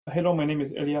Hello, my name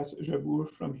is Jabbour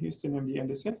from Houston, MD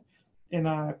Anderson, and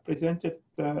I presented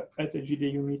at the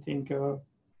GDU meeting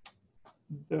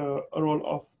the role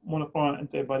of monoclonal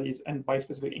antibodies and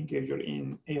bispecific engager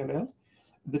in ALL.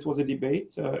 This was a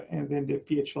debate, and then the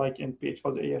pH-like and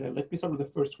pH-positive ALL. Let me start with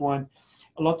the first one.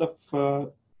 A lot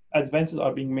of advances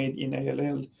are being made in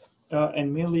ALL,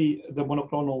 and mainly the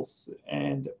monoclonals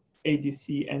and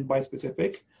ADC and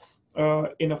bispecific.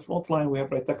 In a front line, we have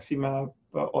rituximab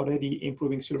already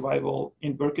improving survival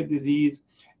in Burkitt disease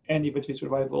and eventually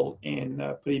survival in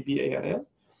pre-BALL.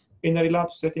 In a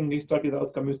relapse setting, they started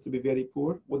outcome used to be very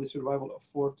poor with a survival of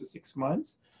 4 to 6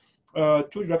 months.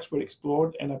 Two drugs were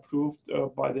explored and approved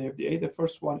by the FDA. The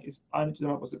first one is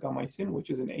inotuzumab ozogamicin, which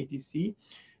is an ADC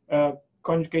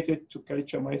conjugated to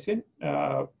calicheamicin,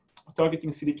 targeting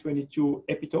CD22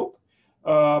 epitope.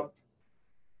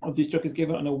 This drug is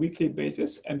given on a weekly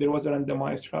basis, and there was a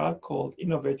randomized trial called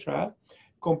Innovate trial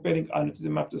comparing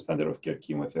inotuzumab to standard of care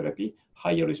chemotherapy,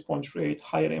 higher response rate,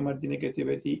 higher MRD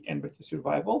negativity, and better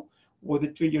survival, with a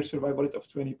 2-year survival rate of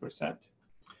 20%.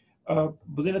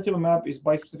 Blinatumomab is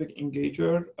bispecific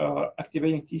engager,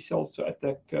 activating T cells to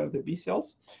attack the B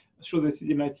cells through the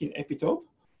CD19 epitope.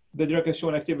 The drug has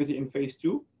shown activity in phase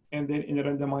 2, and then in a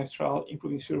randomized trial,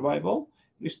 improving survival,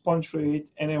 response rate,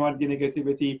 and MRD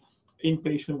negativity in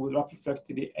patients with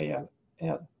relapsed/refractory ALL.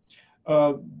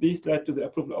 This led to the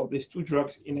approval of these two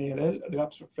drugs in ALL,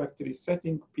 relapsed/refractory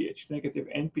setting, pH negative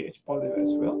and pH positive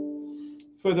as well.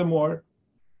 Furthermore,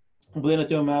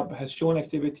 blinatumomab has shown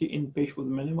activity in patients with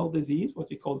minimal disease, what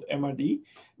we call MRD.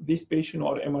 These patients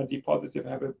are MRD positive,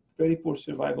 have a very poor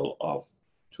survival of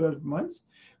 12 months.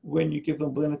 When you give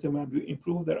them blinatumomab, you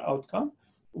improve their outcome.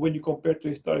 When you compare to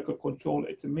historical control,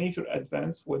 it's a major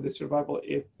advance where the survival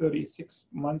is 36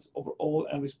 months overall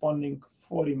and responding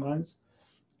 40 months,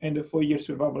 and the 4-year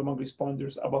survival among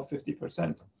responders above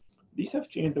 50%. These have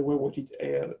changed the way we treat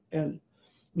ALL.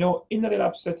 Now, in the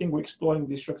relapse setting, we're exploring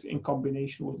these drugs in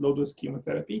combination with low-dose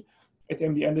chemotherapy. At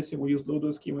MD Anderson, we use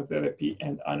low-dose chemotherapy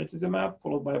and inotuzumab,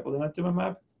 followed by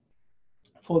blinatumomab.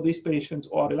 For these patients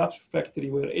who are relapse refractory,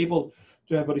 we're able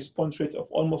to have a response rate of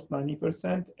almost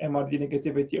 90%, MRD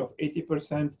negativity of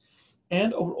 80%,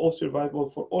 and overall survival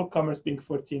for all comers being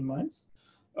 14 months.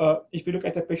 If you look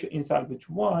at a patient in salvage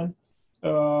 1,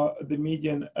 the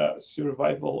median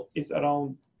survival is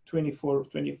around 24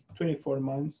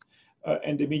 months,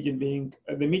 and the median being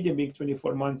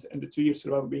 24 months, and the 2-year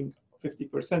survival being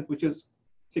 50%, which is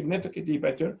significantly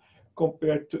better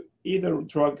compared to either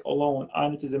drug alone,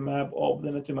 inotuzumab or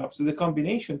blinatumomab. So the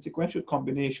combination, sequential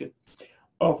combination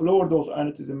of lower dose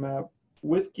inotuzumab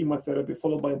with chemotherapy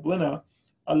followed by blina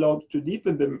allowed to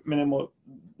deepen the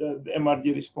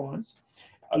MRD response,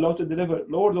 allowed to deliver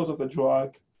lower dose of the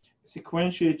drug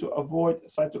sequentially to avoid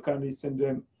cytokine release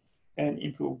syndrome and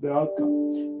improve the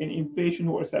outcome. And in patients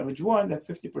who are salvage 1, they have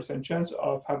 50% chance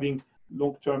of having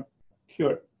long-term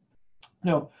cure.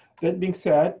 Now, that being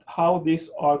said, how these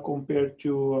are compared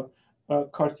to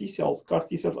CAR T cells. CAR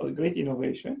T cells are a great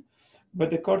innovation, but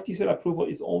the CAR T cell approval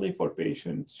is only for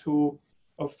patients who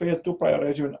failed 2 prior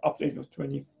regimen up to age of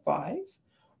 25,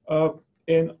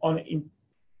 and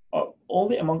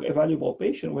only among evaluable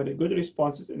patients where the good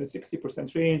responses in the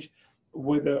 60% range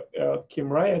with the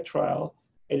Kymriah trial,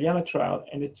 Eliana trial,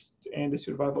 and the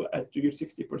survival at 2 years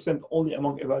 60% only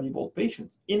among evaluable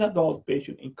patients. In adult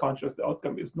patients, in contrast, the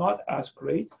outcome is not as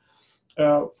great.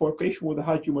 For patients with a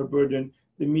high tumor burden,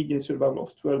 the median survival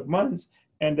of 12 months,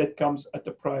 and that comes at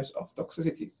the price of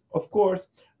toxicities. Of course,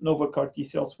 novel CAR T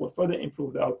cells will further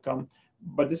improve the outcome,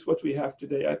 but this is what we have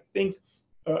today. I think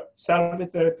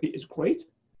salvage therapy is great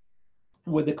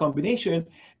with the combination,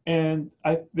 and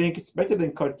I think it's better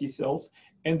than CAR T cells.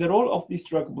 And the role of this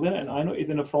drug, blina and ino, is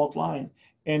in the front line.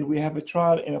 And we have a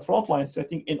trial in a frontline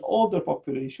setting in older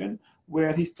population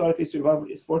where historically survival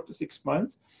is 4 to 6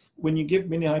 months. When you give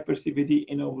mini hyper CVD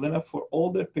in blina for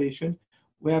older patients,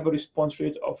 we have a response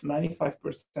rate of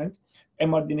 95%,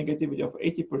 MRD negativity of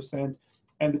 80%,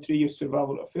 and the 3-year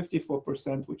survival of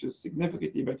 54%, which is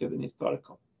significantly better than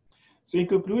historical. So in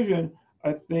conclusion,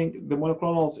 I think the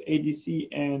monoclonals, ADC,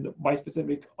 and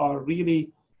bispecific are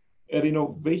really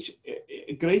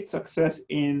a great success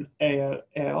in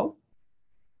ALL.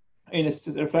 In a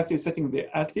refractory setting,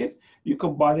 they're active. You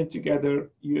combine them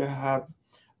together, you have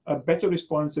better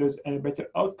responses and a better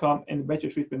outcome and better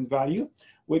treatment value.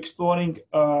 We're exploring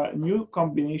new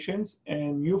combinations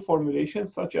and new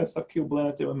formulations such as subQ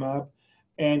blinatumomab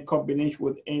and combination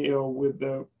with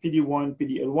the PD-1,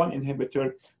 PD-L1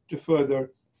 inhibitor to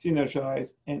further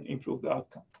synergize and improve the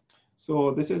outcome.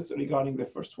 So this is regarding the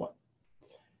first one.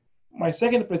 My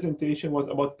second presentation was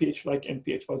about pH-like and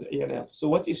pH-positive ALL. So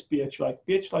what is pH-like?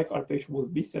 pH-like are patients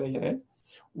with B-cell ALL,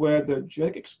 where the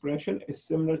genetic expression is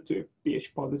similar to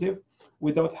pH-positive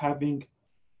without having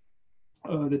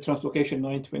the translocation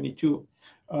 922.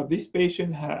 These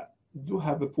patients do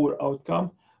have a poor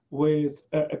outcome with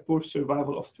a poor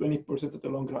survival of 20% at the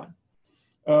long run.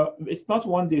 It's not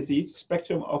one disease,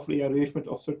 spectrum of rearrangement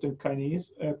of certain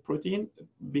kinase protein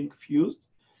being fused.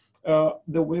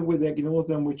 The way we diagnose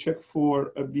them, we check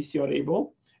for a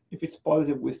BCR-ABL. If it's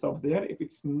positive, we stop there. If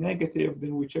it's negative,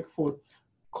 then we check for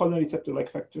colon receptor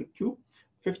like factor 2.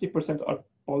 50% are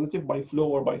positive by flow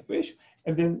or by FISH,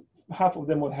 and then half of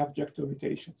them will have JAK2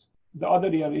 mutations. The other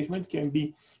rearrangement can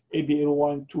be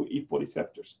ABL1, 2, E4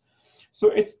 receptors.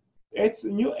 So it's a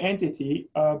new entity,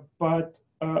 but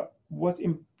what's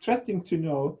interesting to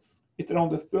know, it's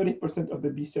around 30% of the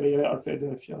B-cell ALL are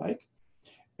Philadelphia-like,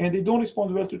 and they don't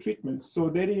respond well to treatment, so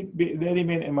they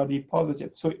remain MRD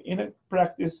positive. So in a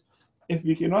practice, if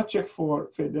we cannot check for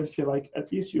Philadelphia-like,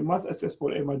 at least you must assess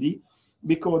for MRD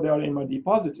because they are MRD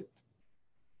positive.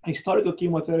 Historical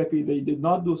chemotherapy, they did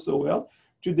not do so well.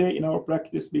 Today in our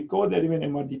practice, because they remain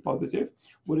MRD positive,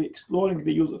 we're exploring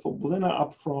the use of a blina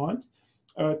upfront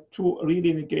to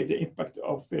really negate the impact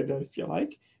of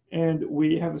Philadelphia-like. And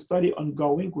we have a study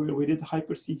ongoing where we did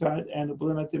hyper-CVAD and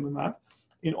blinatumomab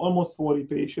in almost 40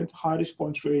 patients, high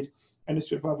response rate, and a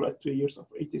survival at 3 years of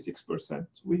 86%.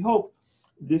 We hope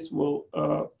this will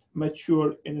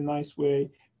mature in a nice way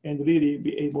and really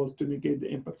be able to negate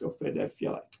the impact of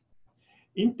Philadelphia-like.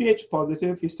 In pH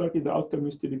positive, historically the outcome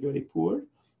used to be very poor,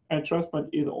 and transplant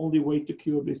is the only way to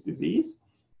cure this disease.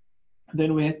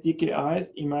 Then we had TKIs,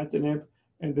 imatinib,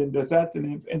 and then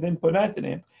dasatinib, and then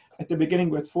ponatinib. At the beginning,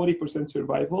 we had 40%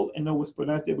 survival, and now with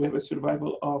ponatinib, we have a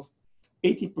survival of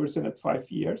 80% at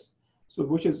 5 years, so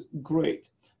which is great.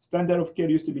 Standard of care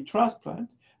used to be transplant,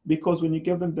 because when you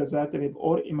give them dasatinib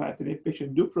or imatinib,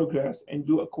 patients do progress and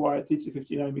do acquire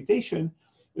T359 mutation,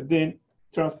 then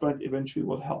transplant eventually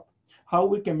will help. How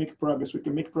we can make progress? We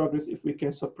can make progress if we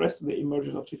can suppress the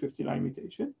emergence of T59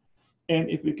 mutation, and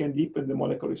if we can deepen the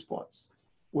molecular response,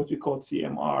 what we call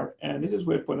CMR. And this is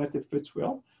where ponatinib fits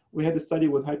well. We had a study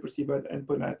with hyper-CVAD and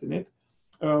ponatinib.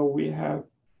 We have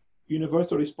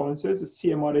universal responses, the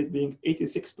CMR rate being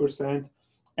 86%,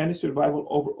 and a survival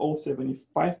overall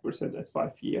 75% at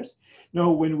 5 years.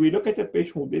 Now, when we look at a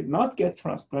patient who did not get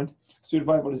transplant,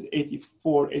 survival is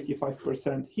 84,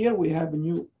 85%. Here we have a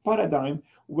new paradigm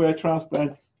where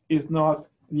transplant is not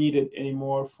needed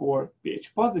anymore for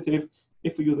pH positive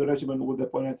if we use a regimen with the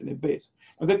ponatinib base.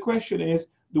 And the question is,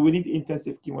 do we need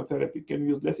intensive chemotherapy? Can we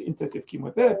use less intensive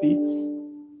chemotherapy?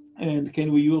 And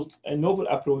can we use novel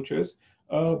approaches?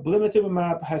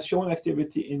 Blinatumomab has shown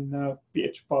activity in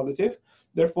pH positive.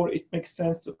 Therefore, it makes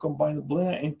sense to combine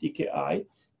blina and TKI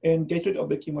and get rid of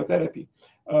the chemotherapy.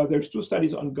 There's 2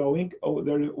 studies ongoing.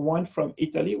 There's one from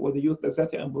Italy where they use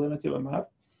dasatinib and blinatumomab,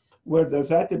 where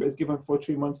dasatinib is given for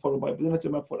 3 months followed by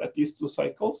blinatumomab for at least 2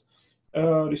 cycles.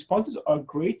 Responses are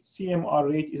great. CMR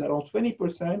rate is around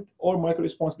 20%, or micro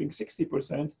response being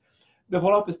 60%. The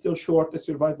follow-up is still short. The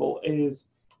survival is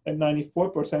at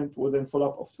 94% within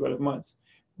follow-up of 12 months.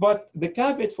 But the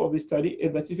caveat for this study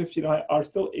is that T59 are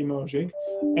still emerging,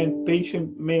 and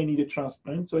patient may need a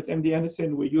transplant. So at MD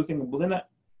Anderson, we're using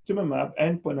blinatumomab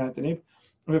and ponatinib.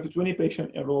 We have 20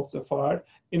 patients enrolled so far.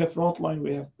 In the front line,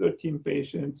 we have 13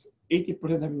 patients,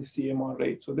 80% having CMR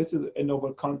rate. So this is a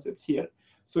novel concept here.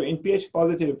 So in pH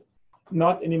positive,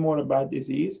 not anymore a bad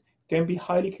disease, can be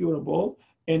highly curable,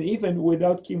 and even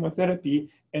without chemotherapy,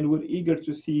 and we're eager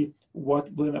to see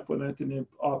what blinatumomab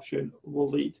option will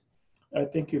lead.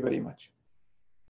 Thank you very much.